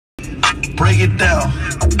break it down,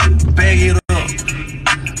 bag it up,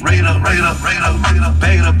 rake it up, rake it up, rake it up,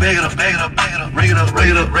 bag it up, bag it up, bag it up, bag it up, rake it up, rake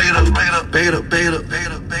it up, rake it up, bag it up, bag it up, bag it up, bag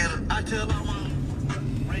it up, bag it up. I tell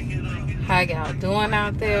them, break it up. How y'all doing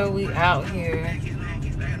out there? We out here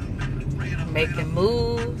making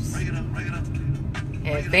moves,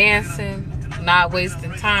 advancing, not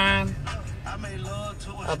wasting time.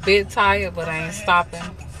 A bit tired, but I ain't stopping.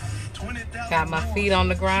 Got my feet on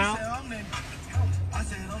the ground.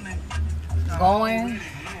 Going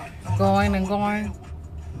and going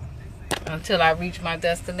until I reach my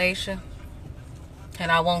destination.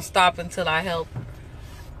 And I won't stop until I help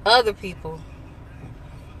other people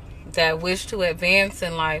that wish to advance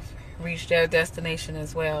in life reach their destination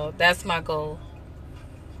as well. That's my goal,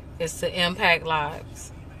 is to impact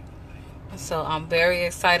lives. So I'm very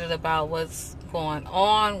excited about what's going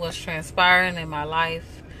on, what's transpiring in my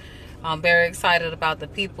life. I'm very excited about the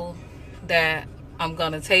people that I'm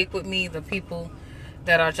going to take with me, the people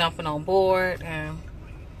that are jumping on board, and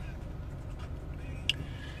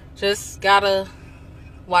just gotta,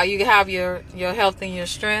 while you have your health and your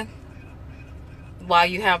strength, while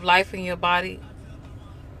you have life in your body,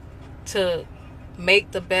 to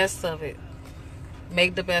make the best of it.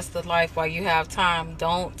 Make the best of life while you have time.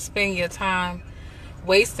 Don't spend your time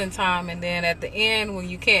wasting time, and then at the end when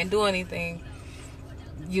you can't do anything,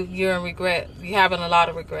 you're in regret. You're having a lot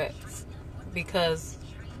of regrets because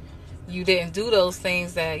you didn't do those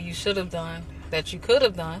things that you should have done, that you could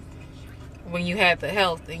have done when you had the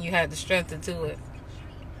health and you had the strength to do it.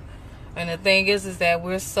 And the thing is that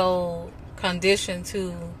we're so conditioned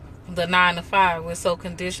to the 9 to 5. We're so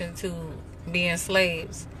conditioned to being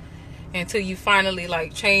slaves until you finally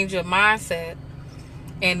change your mindset,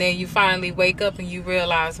 and then you finally wake up and you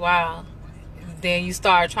realize, wow. Then you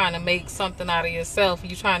start trying to make something out of yourself.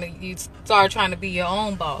 You start trying to be your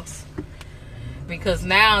own boss, because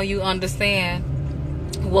now you understand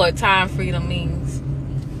what time freedom means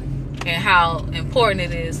and how important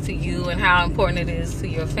it is to you and how important it is to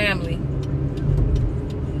your family.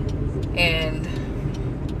 And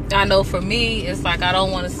I know for me, it's like I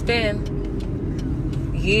don't want to spend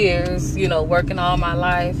years, working all my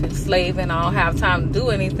life and slaving. I don't have time to do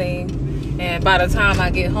anything. And by the time I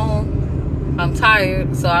get home, I'm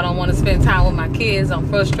tired, so I don't want to spend time with my kids. I'm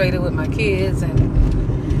frustrated with my kids,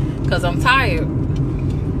 and because I'm tired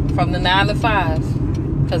from the 9 to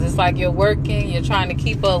 5. Because it's like you're working, you're trying to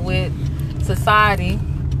keep up with society,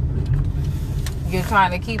 you're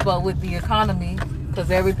trying to keep up with the economy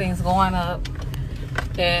because everything's going up,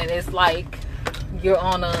 and it's like you're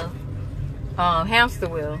on a hamster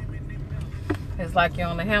wheel. It's like you're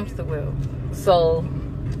on a hamster wheel. So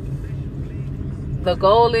the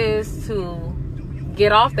goal is to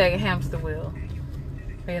get off that hamster wheel.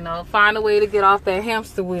 Find a way to get off that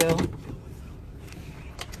hamster wheel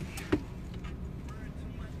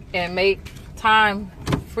and make time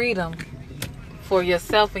freedom for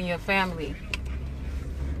yourself and your family.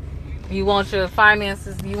 You want your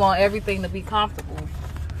finances, you want everything to be comfortable.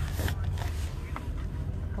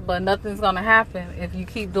 But nothing's going to happen if you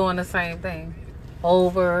keep doing the same thing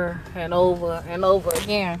over and over and over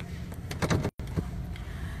again.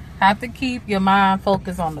 Have to keep your mind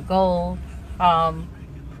focused on the goal.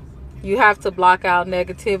 You have to block out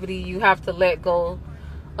negativity. You have to let go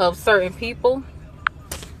of certain people,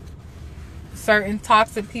 certain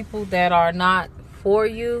toxic people that are not for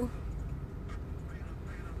you.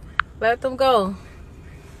 Let them go.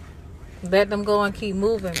 Let them go and keep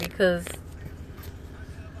moving, because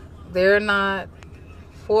they're not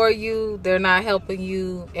for you. They're not helping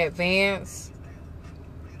you advance.